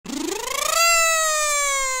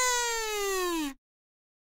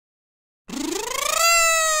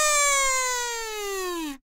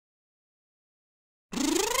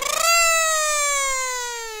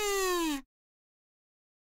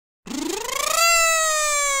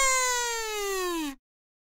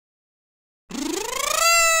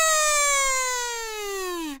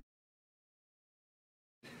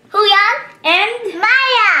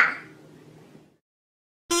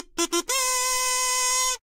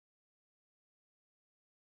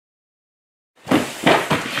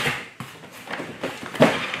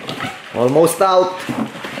Almost out.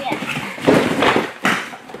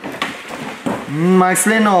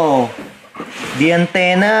 Marcelin, oh. The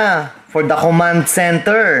antenna for the command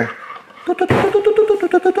center.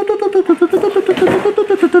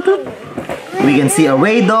 We can see a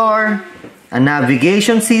radar, a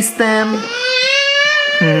navigation system.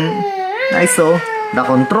 Nice, oh. The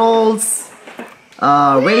controls,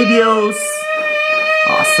 radios.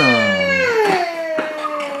 Awesome.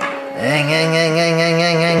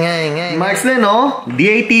 Marcelin, oh. The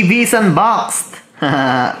ATV is unboxed.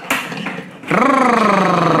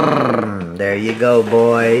 There you go,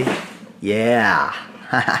 boy. Yeah.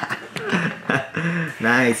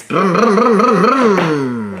 Nice.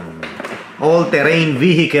 All-terrain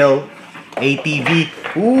vehicle. ATV.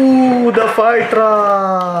 Ooh, the fire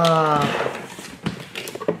truck.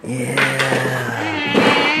 Yeah.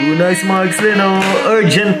 Ooh, nice, Marcelin, oh.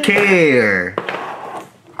 Urgent care.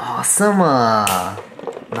 Awesome,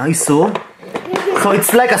 Nice, oh. So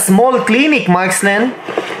it's like a small clinic, Marcelin.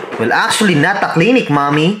 Well, actually, not a clinic,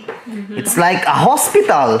 Mommy. It's like a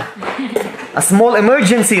hospital. A small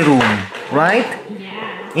emergency room, right?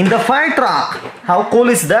 Yeah. In the fire truck. How cool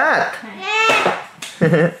is that?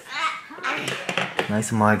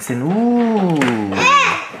 Nice, Marcelin. Ooh.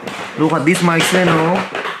 Look at this, Marcelin, oh.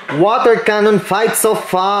 Water cannon fights off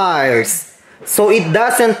fires. So it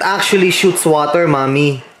doesn't actually shoot water,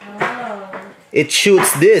 Mommy. It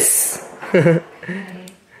shoots this.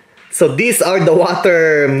 So these are the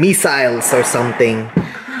water missiles or something.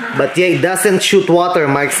 But yeah, it doesn't shoot water,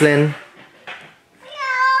 Marcelin.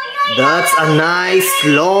 That's a nice,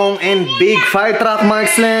 long, and big fire truck,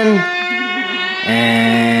 Marcelin.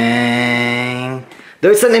 And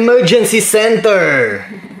there's an emergency center.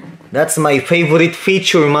 That's my favorite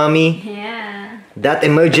feature, Mommy. Yeah. That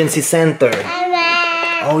emergency center.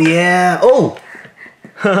 Oh, yeah. Oh!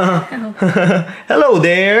 Hello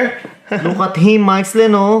there. Look at him,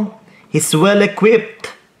 Marcelin, oh. He's well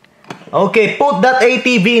equipped. Okay, put that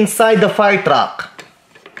ATV inside the fire truck.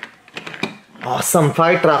 Awesome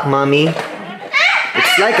fire truck, Mommy.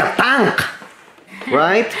 It's like a tank,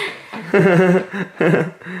 right?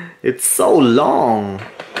 It's so long.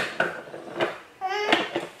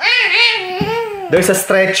 There's a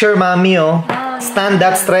stretcher, Mommy, oh. Stand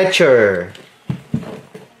that stretcher.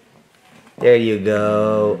 There you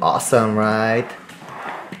go. Awesome, right?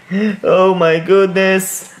 Oh my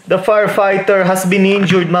goodness. The firefighter has been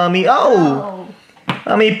injured, Mommy. Oh!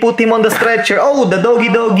 Mommy, put him on the stretcher. Oh, the doggy.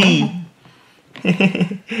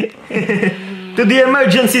 To the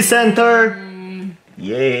emergency center.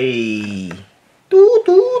 Yay.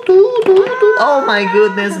 Oh my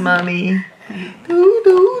goodness, Mommy.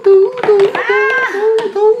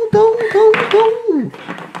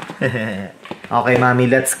 Okay, Mommy,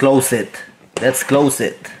 let's close it. Let's close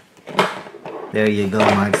it. There you go,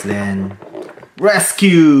 Marcelin.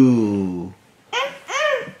 Rescue!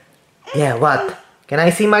 Yeah, what? Can I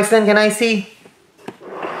see, Marcelin? Can I see?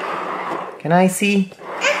 Can I see?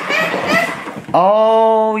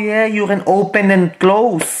 Oh, yeah, you can open and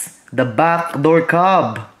close the back door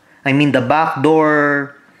cob. I mean, the back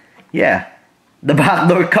door... Yeah, the back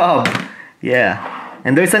door cob. Yeah.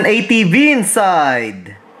 And there's an ATV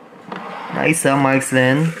inside. Nice, huh,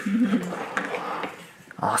 Marcelin?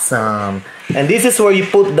 Awesome. And this is where you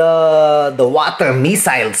put the water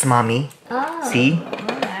missiles, Mommy. Oh. See?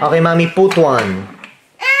 Okay, Mommy, put one.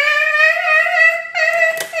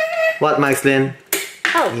 What, Marcelin?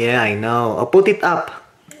 Oh. Yeah, I know. Oh, put it up.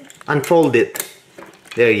 Unfold it.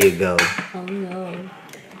 There you go. Oh, no.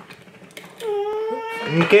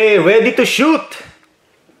 Okay, ready to shoot.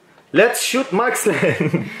 Let's shoot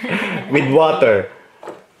Marcelin with water.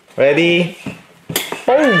 Ready?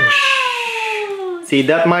 Boom! See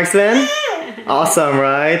that, Marcelin? Awesome,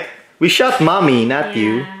 right? We shot Mommy, not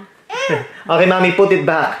you. Okay, Mommy, put it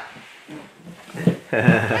back.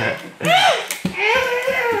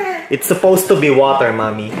 It's supposed to be water,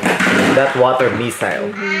 Mommy. That water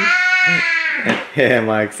missile. Yeah,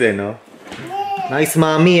 Marcelin, no? Nice,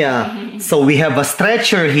 Mommy. So we have a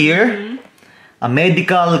stretcher here. A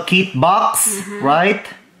medical kit box, right?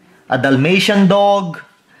 A Dalmatian dog.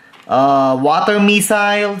 Water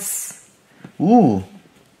missiles. Ooh,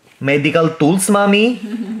 medical tools, Mommy.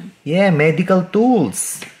 Yeah, medical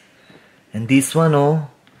tools. And this one, oh,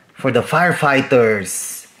 for the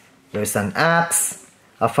firefighters. There's an axe,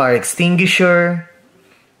 a fire extinguisher.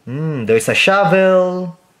 There's a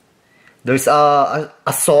shovel. There's a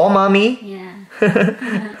saw, Mommy. Yeah.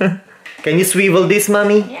 Can you swivel this,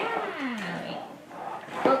 Mommy? Yeah.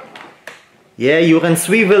 Yeah, you can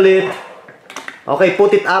swivel it. Okay,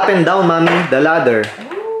 put it up and down, Mommy, the ladder.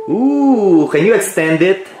 Ooh, can you extend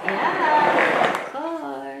it? Yeah, of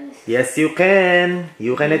course. Yes, you can.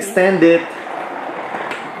 You can extend it.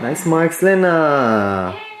 Nice, Markslen.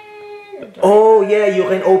 Oh, yeah, you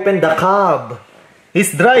can open the cab.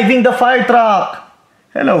 He's driving the fire truck.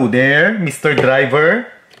 Hello there, Mr. Driver.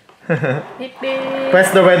 Beep, beep.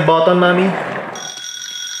 Press the red button, mommy.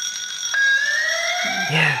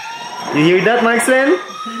 Yeah. You hear that, Markslen?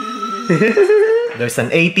 There's an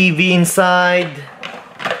ATV inside.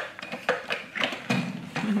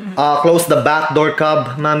 Close the back door,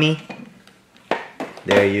 cub, mommy.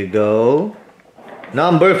 There you go.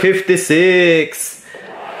 Number 56.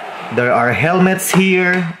 There are helmets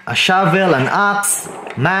here, a shovel, an axe,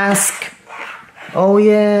 mask. Oh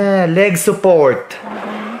yeah, leg support.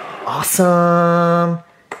 Awesome.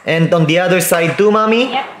 And on the other side too,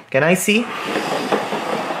 mommy? Yep. Can I see?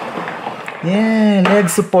 Yeah, leg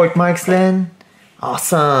support, Markslen.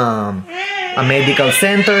 Awesome. A medical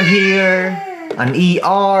center here. An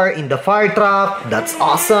ER in the fire truck. That's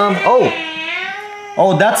awesome.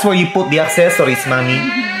 Oh, that's where you put the accessories, mommy.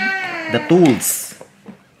 The tools.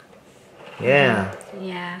 Yeah.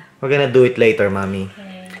 Yeah. We're gonna do it later, mommy.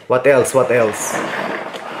 Okay. What else? What else?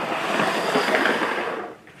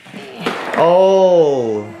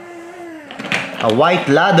 Oh, a white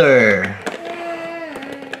ladder.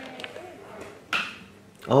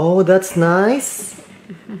 Oh, that's nice.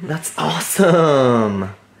 That's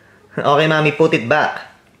awesome. Okay, mommy, put it back.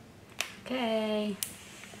 Okay.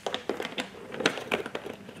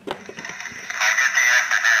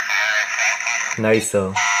 Nice,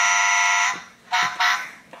 oh.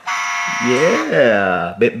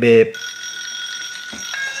 Yeah. Beep, beep.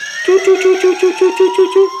 Choo, choo, choo, choo, choo, choo, choo, choo,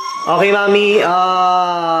 choo. Okay, mommy,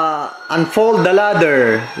 unfold the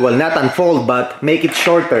ladder. Well, not unfold, but make it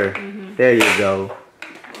shorter. There you go.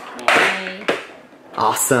 Okay.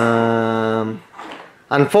 Awesome.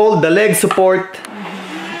 Unfold the leg support.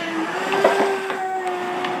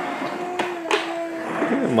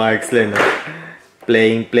 Markslen,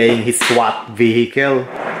 playing his SWAT vehicle.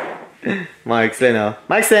 Markslen, oh.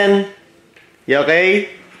 Markslen, you okay?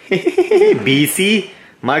 Busy.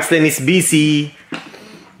 Markslen is busy.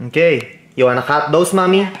 Okay. You wanna cut those,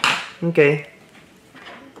 mommy? Okay.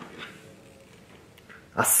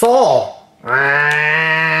 A saw.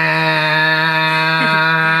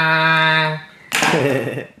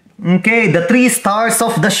 Okay, the 3 stars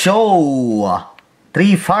of the show.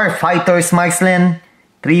 3 firefighters, Markslen.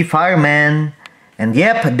 3 firemen. And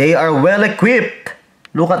yep, they are well equipped.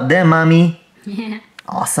 Look at them, mommy. Yeah.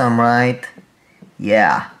 Awesome, right?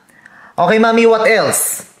 Yeah. Okay, mommy, what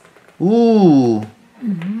else? Ooh.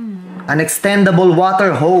 An extendable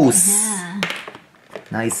water hose. Yeah.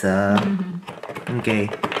 Nice, Okay.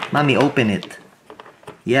 Mommy, open it.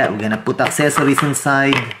 Yeah, we're gonna put accessories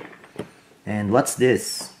inside. And what's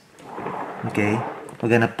this? Okay. We're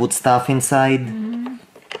gonna put stuff inside.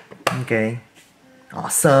 Okay.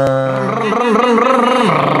 Awesome.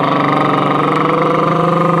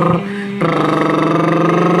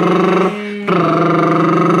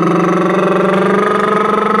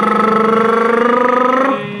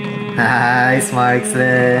 Nice,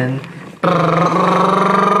 Markslen.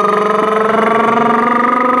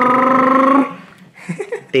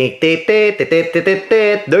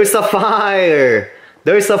 There's a fire!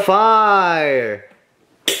 There's a fire!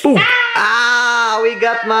 Boom! Ah! We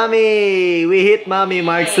got mommy! We hit mommy,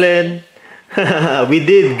 Markslen. We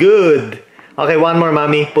did good. Okay, one more,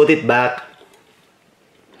 mommy. Put it back.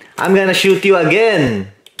 I'm gonna shoot you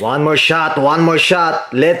again. One more shot, one more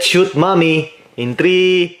shot. Let's shoot mommy. In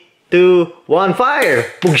 3, 2, 1, fire!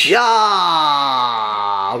 Pugsha!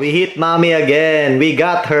 We hit mommy again. We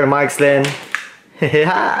got her, Markslen.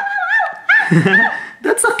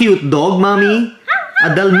 That's a cute dog, mommy.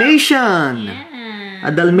 A Dalmatian. Yeah.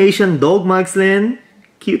 A Dalmatian dog, Markslen.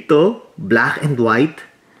 Cute, though. Black and white.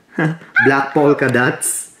 Black polka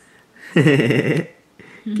dots.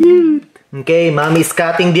 Cute. Okay, mommy's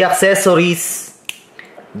cutting the accessories.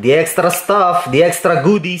 The extra stuff. The extra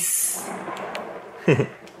goodies.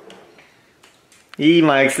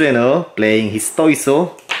 Markslen, oh. Playing his toys,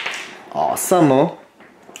 oh. Awesome, oh.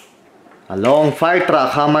 A long fire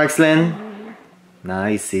truck, huh, Markslen?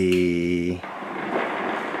 Nice.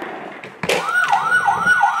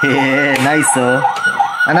 Yeah, nice, oh.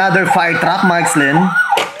 Another fire truck, Markslen.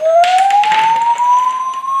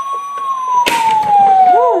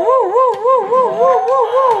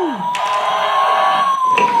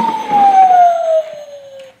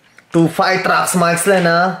 Two fire trucks, Markslen,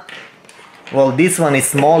 huh? Well, this one is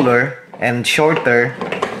smaller and shorter.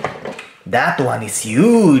 That one is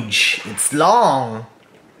huge. It's long.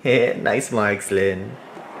 Nice, Markslen.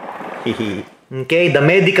 Okay, the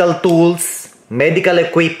medical tools, medical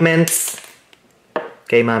equipments.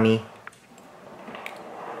 Okay, mommy.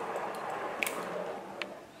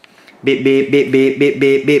 Beep, beep, beep, beep, beep,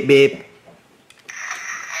 beep, beep, beep.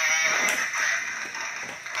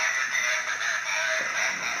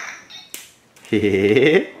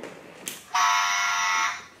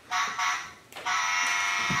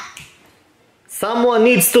 Someone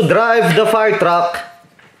needs to drive the fire truck.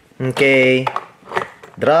 Okay.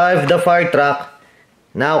 Drive the fire truck.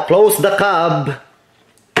 Now close the cab.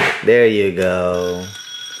 There you go.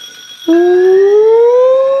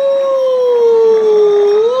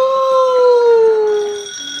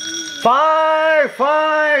 Fire!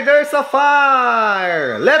 Fire! There's a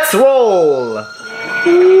fire! Let's roll!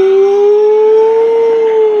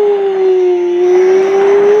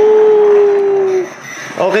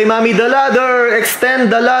 Okay, mommy, the ladder!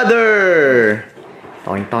 Extend the ladder!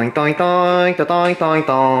 Toink, toink, toink, toink, toink, toink,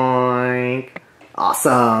 toink.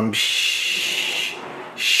 Awesome! Shh.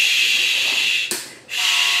 Shh. Shh.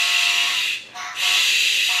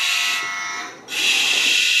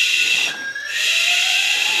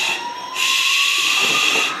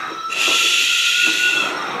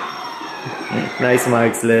 Nice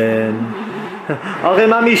marks, Len. Okay,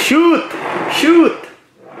 mommy, shoot! Shoot!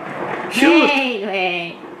 Shoot!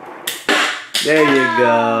 Wait. There you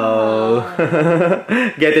go.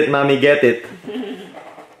 Get it, mommy, get it.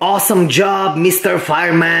 Awesome job, Mr.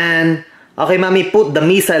 Fireman. Okay, mommy, put the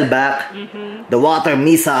missile back. The water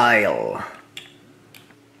missile.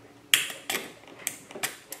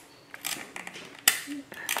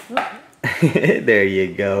 There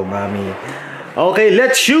you go, mommy. Okay,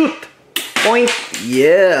 let's shoot. Point.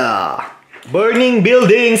 Yeah. Burning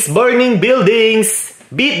buildings, burning buildings.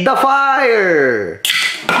 Beat the fire.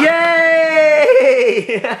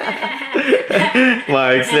 Yay!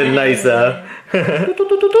 Marks and nice, huh?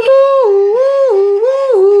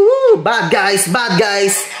 Bad guys, bad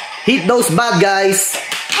guys. Hit those bad guys.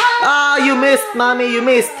 Ah, you missed, mommy, you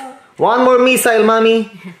missed. One more missile, mommy.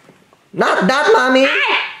 Not that, mommy.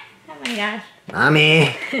 Oh my gosh.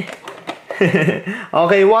 Mommy.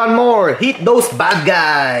 Okay, one more. Hit those bad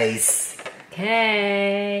guys.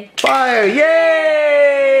 Okay. Fire!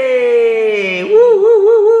 Yay! Woo, woo,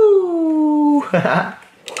 woo, woo.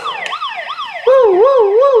 Woo, woo,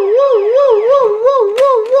 woo, woo, woo, woo,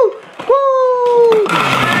 woo, woo, woo.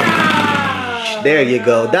 There you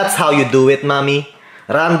go. That's how you do it, mommy.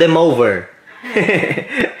 Run them over.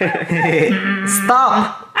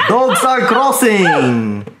 Stop! Dogs are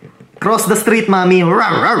crossing. Cross the street, mommy.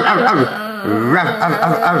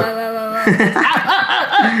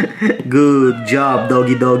 Good job,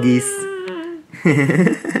 doggy doggies.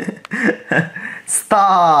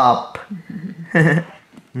 Stop.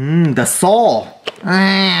 The saw.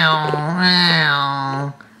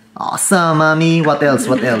 Awesome, mommy. What else?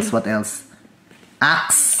 What else? What else?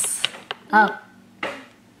 Axe. Oh.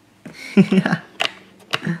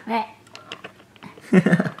 Wait.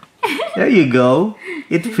 There you go.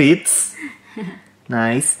 It fits.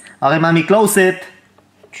 Nice. Okay, mommy, close it.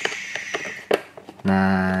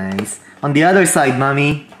 Nice. On the other side,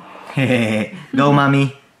 mommy. Go,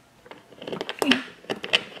 mommy.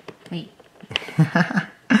 Wait.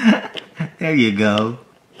 There you go.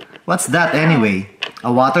 What's that anyway?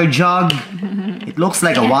 A water jug? It looks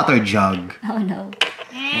like a water jug. Oh no.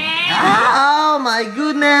 Oh my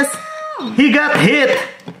goodness! He got hit!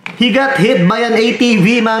 He got hit by an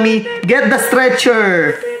ATV, mommy. Get the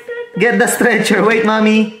stretcher. Get the stretcher. Wait,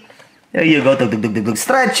 mommy. There you go.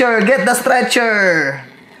 Stretcher. Get the stretcher.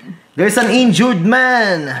 There's an injured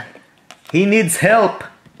man. He needs help.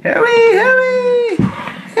 Hurry, hurry,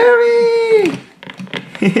 hurry.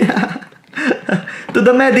 To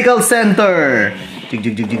the medical center.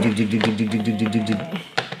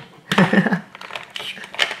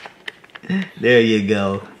 There you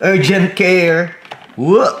go. Urgent care.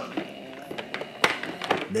 Whoop.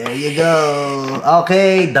 There you go.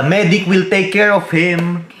 Okay, the medic will take care of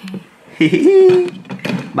him.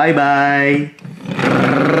 Bye-bye.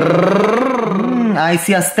 I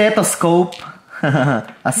see a stethoscope.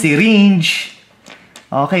 A syringe.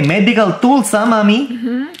 Okay, medical tools, huh, mommy?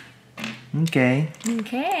 Okay.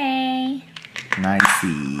 Okay.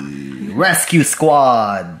 Nicey. Rescue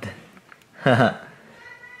squad.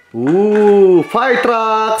 Ooh, fire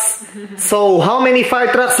trucks. So, how many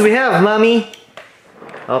fire trucks we have, mommy?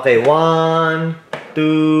 Okay, 1,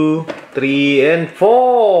 2, 3, and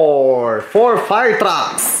 4. 4 fire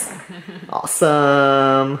trucks.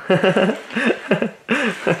 Awesome.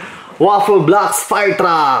 Waffle Blocks fire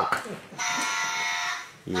truck.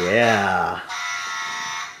 Yeah.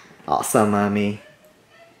 Awesome, mommy.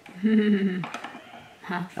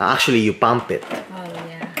 Actually, you pump it. Oh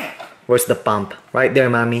yeah. Where's the pump? Right there,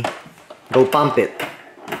 mommy. Go pump it.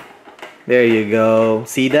 There you go.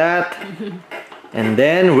 See that? And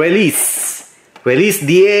then release. Release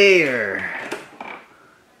the air.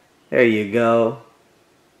 There you go.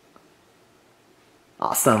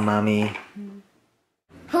 Awesome, mommy.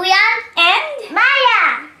 Hulyan and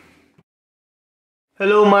Maya.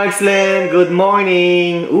 Hello, Markslen. Good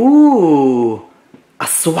morning. Ooh, a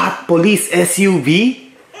SWAT police SUV.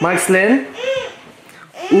 Markslen.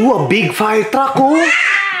 Ooh, a big fire truck. Oh,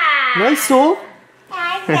 nice. Oh.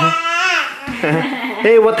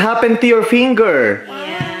 Hey, what happened to your finger?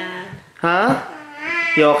 Yeah. Huh?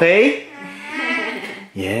 You okay?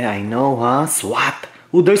 Yeah, I know, huh? SWAT.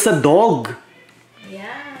 Ooh, there's a dog.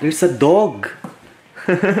 Yeah. There's a dog.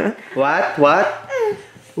 What? What?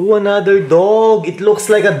 Ooh, another dog. It looks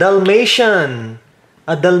like a Dalmatian.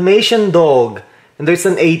 A Dalmatian dog. And there's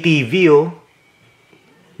an ATV, oh.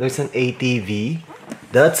 There's an ATV.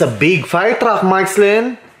 That's a big fire truck,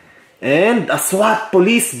 Markslen. And a SWAT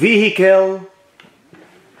police vehicle.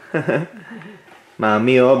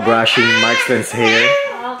 Mommy, oh, brushing Markslen's hair.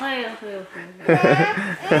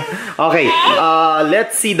 Okay. Okay,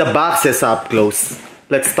 let's see the boxes up close.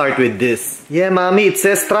 Let's start with this. Yeah, Mommy, it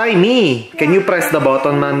says try me. Can you press the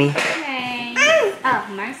button, Mommy? Okay. Oh,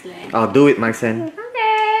 Markslen. I'll do it, Markslen.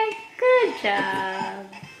 Okay. Good job.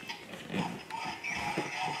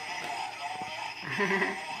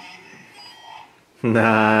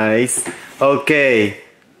 Nice. Okay.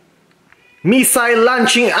 Missile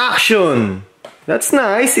launching action. That's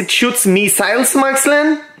nice. It shoots missiles,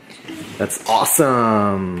 Markslen. That's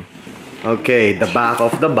awesome. Okay, the back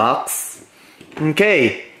of the box.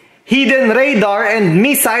 Okay. Hidden radar and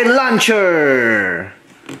missile launcher.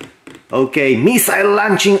 Okay, missile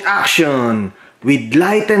launching action with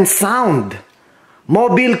light and sound.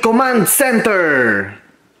 Mobile command center.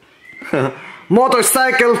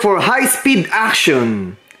 Motorcycle for high-speed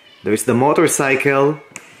action. There's the motorcycle.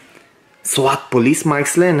 SWAT police,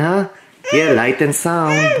 Markslen, huh? Yeah, light and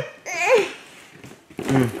sound.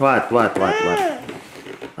 What?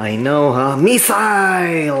 I know, huh?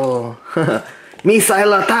 Missile!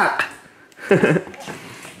 Missile attack!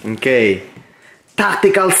 Okay.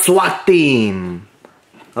 Tactical SWAT team.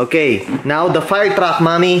 Okay, now the fire truck,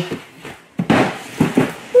 Mommy.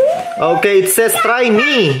 Okay, it says try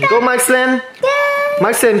me. Go, Markslen.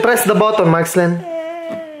 Markslen, press the button, Markslen.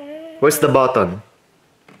 Where's the button?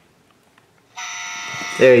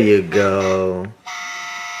 There you go.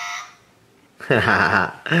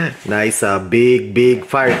 Nice, big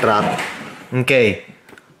fire truck. Okay.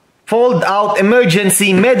 Fold out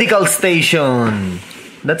emergency medical station.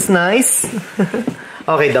 That's nice.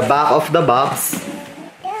 Okay, the back of the box.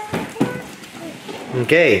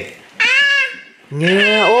 Okay.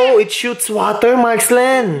 Yeah, oh, it shoots water,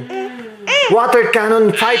 Markslen. Water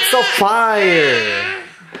cannon fights off fire.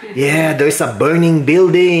 Yeah, there's a burning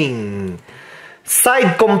building.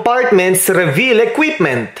 Side compartments reveal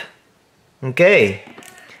equipment. Okay.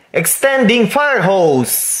 Extending fire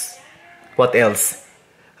hose. What else?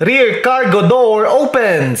 Rear cargo door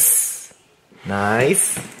opens.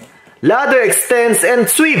 Nice. Ladder extends and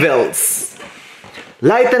swivels.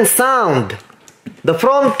 Light and sound. The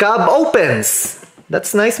front cab opens.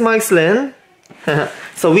 That's nice, Markslen.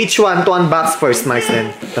 So which one to unbox first,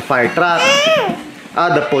 Markslen? The fire truck.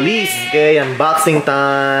 The police. Okay, unboxing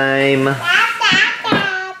time.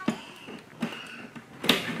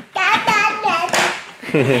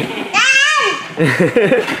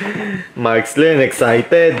 Markslen,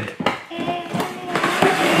 excited.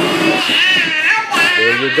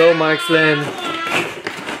 There you go, Markslen.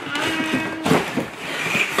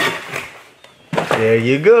 There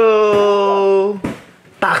you go.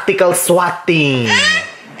 Tactical SWAT team.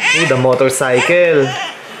 Ooh, the motorcycle.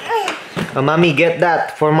 Mommy, get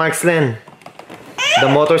that for Markslen. The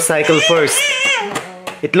motorcycle first.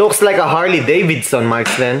 It looks like a Harley Davidson,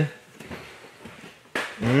 Markslen.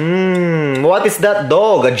 What is that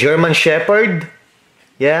dog? A German Shepherd?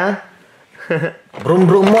 Yeah? Broom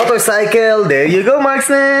broom motorcycle. There you go,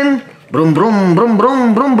 Markslen. Broom broom broom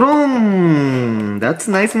broom broom broom. That's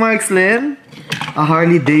nice, Markslen. A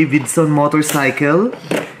Harley Davidson motorcycle.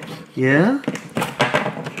 Yeah?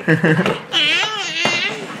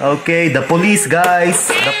 Okay, the police, guys.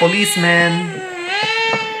 The policeman.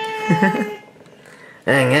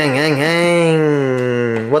 Hang.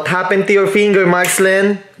 What happened to your finger,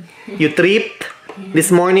 Markslen? You tripped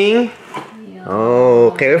this morning?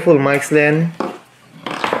 Oh, careful, Markslen.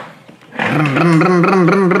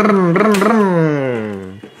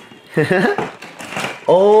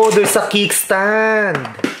 Oh, there's a kickstand.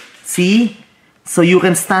 See? So you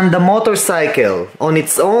can stand the motorcycle on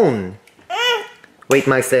its own. Wait,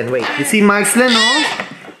 Markslen, wait. You see, Markslen, oh?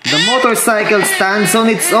 The motorcycle stands on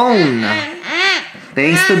its own.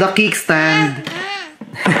 Thanks to the kickstand.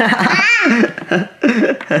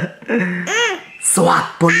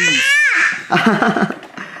 SWAT police.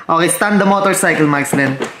 Okay, stand the motorcycle,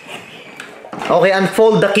 Maxlen. Okay,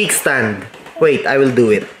 unfold the kickstand. Wait, I will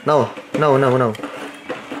do it. No.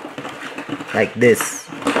 Like this.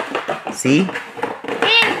 See?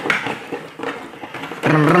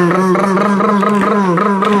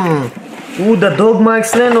 Ooh, the dog,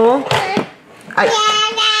 Maxlen, oh. Ay.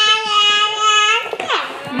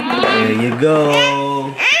 There you go.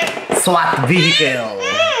 SWAT vehicle.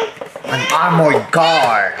 An armored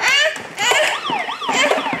car.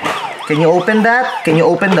 Can you open that? Can you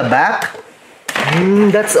open the back?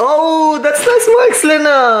 That's nice, Maxlen.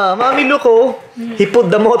 Mommy, look, oh. He put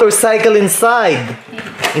the motorcycle inside.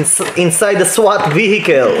 Inside the SWAT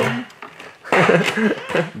vehicle.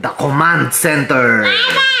 The command center.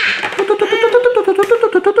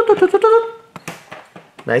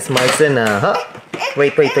 Nice, Maxlen. Huh?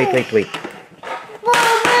 Wait.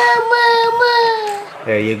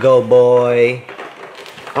 There you go, boy.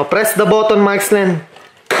 Oh, press the button, Maxlen.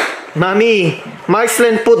 Mommy,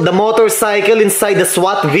 Maxlen put the motorcycle inside the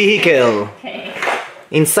SWAT vehicle. Okay.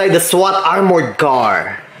 Inside the SWAT armored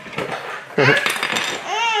car.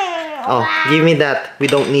 Oh, give me that. We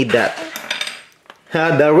don't need that.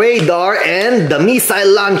 The radar and the missile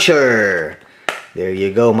launcher. There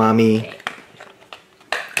you go, Mommy.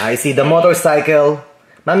 I see the motorcycle.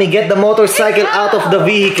 Mommy, get the motorcycle out of the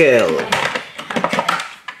vehicle.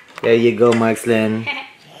 There you go, Maxlen.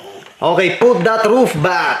 Okay, put that roof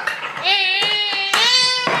back.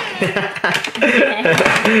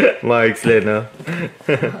 Maxlen, huh?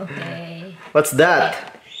 Okay. What's that?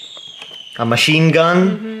 A machine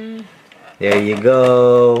gun? There you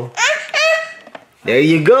go. There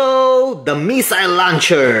you go. The missile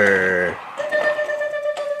launcher.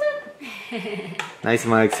 Nice,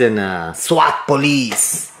 Maxlen. SWAT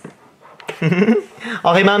police.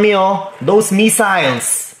 Okay, Mommy, oh. Those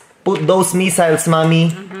missiles. Put those missiles,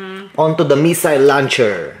 Mommy, onto the missile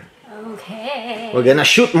launcher. Okay. We're gonna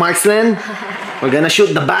shoot, Maxlen. We're gonna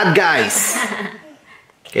shoot the bad guys.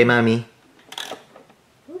 Okay, Mommy.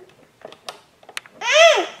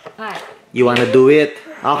 What? You wanna do it?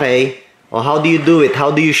 Okay. Well, how do you do it?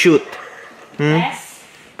 How do you shoot? Yes.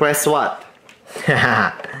 Press what?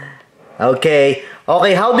 Okay.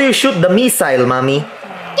 Okay, how do you shoot the missile, Mommy?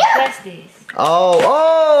 Press this.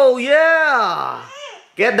 Oh, yeah!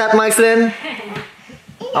 Get that, Maxlen?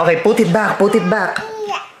 Okay, put it back,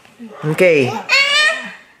 Okay.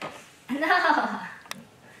 No.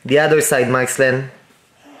 The other side, Maxlen.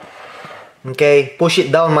 Okay, push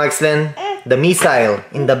it down, Maxlen. The missile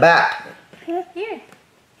in the back. Here.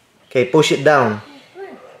 Okay, push it down.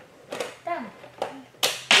 Down.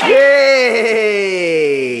 Yay!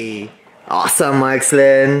 Awesome,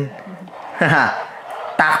 Maxlen.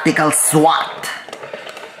 Tactical SWAT.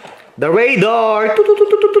 The radar.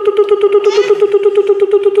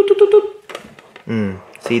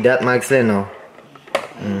 See that, Maxlen? No?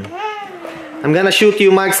 I'm gonna shoot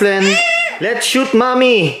you, Maxlen. Let's shoot,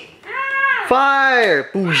 Mommy. Fire!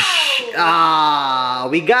 Push! Ah,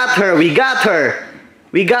 we got her. We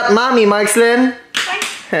got Mommy, Maxlen.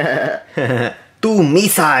 2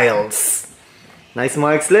 missiles. Nice,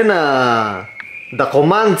 Maxlen. The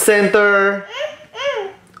command center.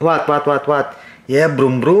 What? Yeah,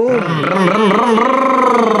 broom.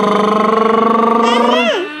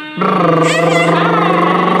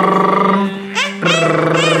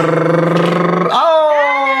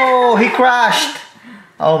 Oh, he crashed.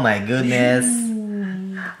 Oh my goodness.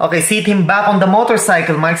 Okay, seat him back on the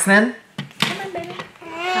motorcycle, Maxlen.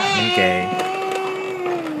 Okay.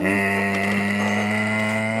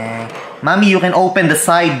 Mommy, you can open the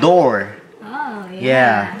side door. Oh,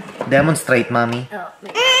 Yeah. Demonstrate, Mommy. Oh,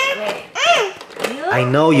 wait. I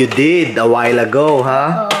know you did a while ago,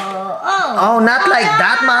 huh? Oh, not like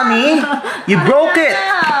that, Mommy. You broke it.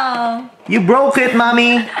 Oh. You broke it,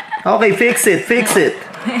 Mommy. Okay, fix it.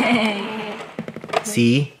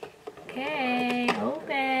 See? Okay,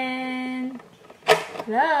 open.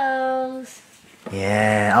 Close.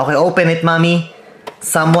 Yeah. Okay, open it, Mommy.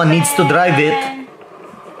 Someone needs to drive it.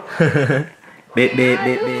 Beep.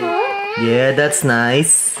 Yeah, that's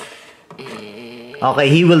nice. Okay,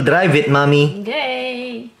 he will drive it, Mommy.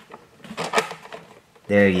 Okay.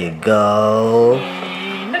 There you go.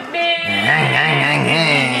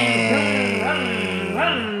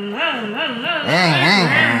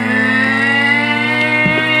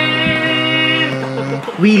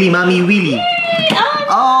 Wheelie, Mommy, wheelie.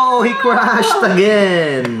 Oh, he crashed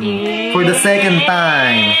again. For the second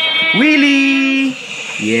time. Wheelie.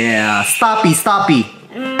 Yeah, stoppy.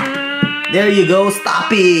 There you go,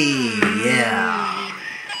 stoppy. Yeah.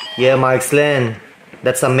 Yeah, Markslen.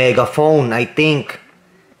 That's a megaphone, I think.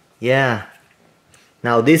 Yeah.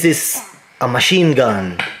 Now this is a machine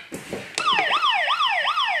gun.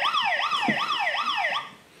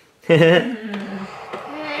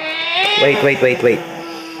 Wait.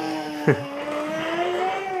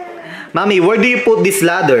 Mommy, where do you put this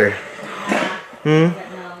ladder?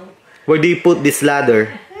 Where do you put this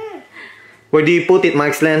ladder? Where do you put it,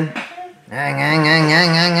 Markslen?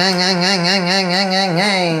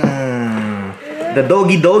 The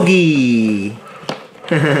doggy.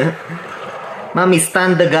 Mommy,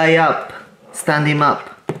 stand the guy up. Stand him up.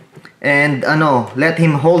 And let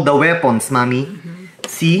him hold the weapons, Mommy.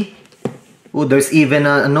 See? Oh, there's even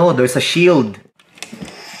there's a shield.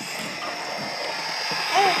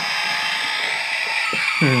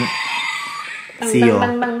 See you.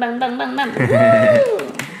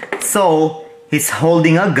 So, he's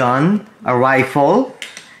holding a gun, a rifle,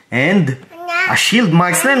 and a shield,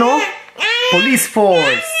 Markslen, no? Police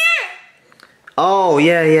force. Oh,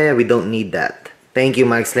 yeah, we don't need that. Thank you,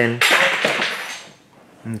 Markslen.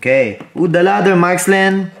 Okay. Ooh, the ladder,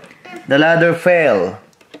 Markslen. The ladder fell.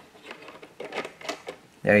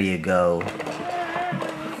 There you go.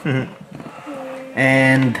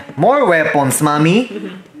 And more weapons, Mommy.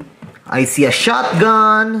 I see a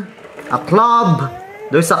shotgun, a club.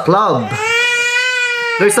 There's a club.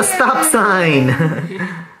 There's a stop sign.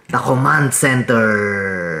 The command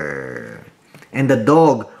center. And the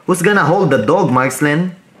dog. Who's gonna hold the dog,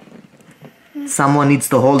 Markslen? Someone needs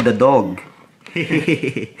to hold the dog.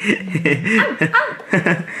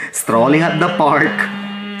 Strolling at the park.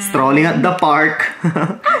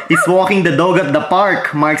 He's walking the dog at the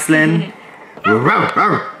park, Markslen.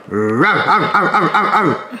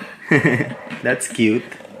 That's cute.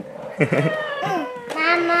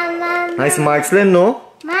 Nice, Markslen, no?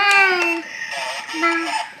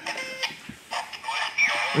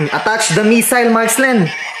 Attach the missile, Markslen.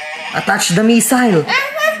 Attach the missile.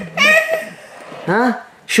 Huh?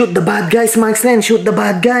 Shoot the bad guys, Markslen. Shoot the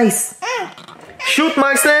bad guys. Shoot,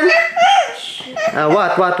 Markslen.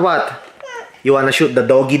 What? You wanna shoot the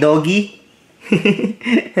doggy?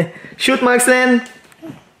 Shoot, Markslen.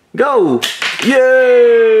 Go. Yay!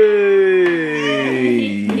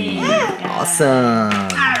 Awesome.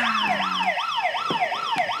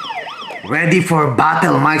 Ready for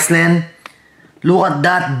battle, Markslen. Look at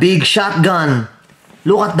that big shotgun.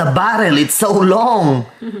 Look at the barrel, it's so long.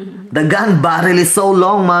 The gun barrel is so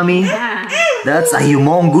long, Mommy. That's a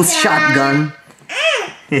humongous shotgun.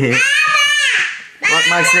 What,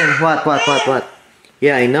 Markslen? What?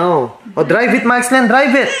 Yeah, I know. Oh, drive it, Markslen,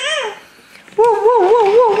 drive it.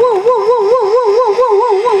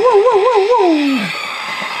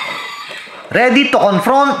 Ready to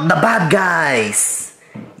confront the bad guys.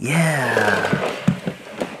 Yeah.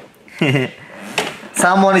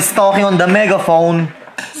 Someone is talking on the megaphone.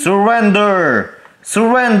 Surrender!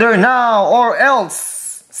 Surrender now or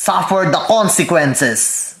else suffer the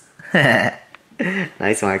consequences.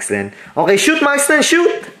 Nice, Markslen. Okay, shoot, Markslen,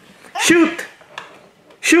 shoot!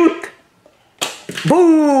 Shoot!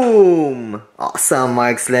 Boom! Awesome,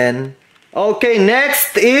 Markslen. Okay,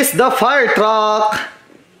 next is the fire truck.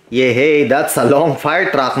 Yay, that's a long fire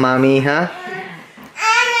truck, Mommy, huh?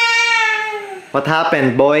 What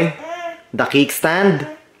happened, boy? The kickstand?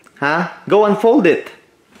 Huh? Go unfold it.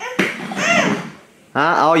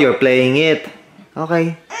 Huh? Oh, you're playing it.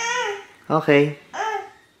 Okay.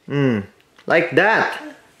 Like that.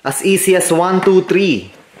 As easy as 1, 2,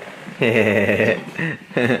 3.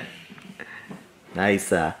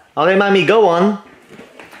 Nice. Okay, Mommy, go on.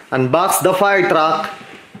 Unbox the fire truck.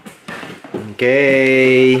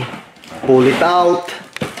 Okay. Pull it out.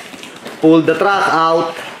 Pull the truck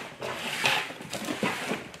out.